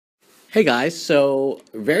Hey guys, so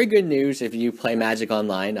very good news if you play Magic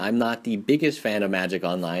Online. I'm not the biggest fan of Magic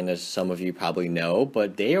Online, as some of you probably know,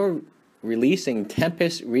 but they are releasing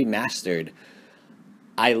Tempest Remastered.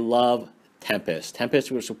 I love Tempest.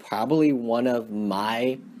 Tempest was probably one of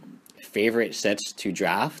my favorite sets to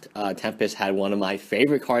draft. Tempest had one of my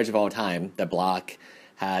favorite cards of all time. The block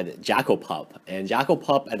had Jackal Pup, and Jackal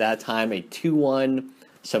Pup at that time a 2/1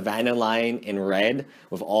 Savannah Lion in red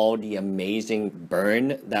with all the amazing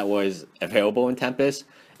burn that was available in Tempest.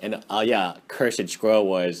 And yeah, Cursed Scroll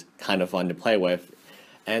was kind of fun to play with.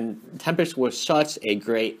 And Tempest was such a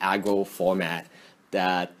great aggro format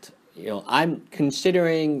that I'm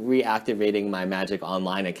considering reactivating my Magic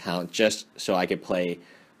Online account just so I could play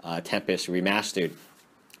Tempest Remastered.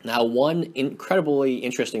 Now, one incredibly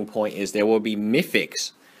interesting point is there will be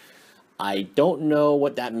mythics. I don't know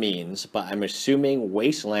what that means, but I'm assuming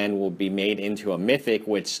Wasteland will be made into a mythic,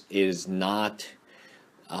 which is not.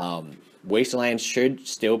 Wasteland should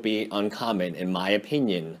still be uncommon, in my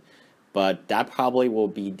opinion, but that probably will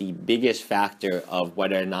be the biggest factor of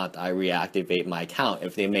whether or not I reactivate my account.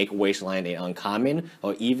 If they make Wasteland an uncommon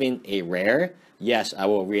or even a rare, yes, I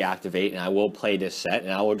will reactivate and I will play this set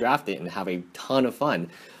and I will draft it and have a ton of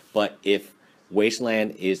fun. But if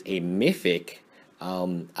Wasteland is a mythic,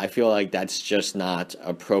 I feel like that's just not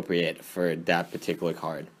appropriate for that particular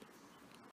card.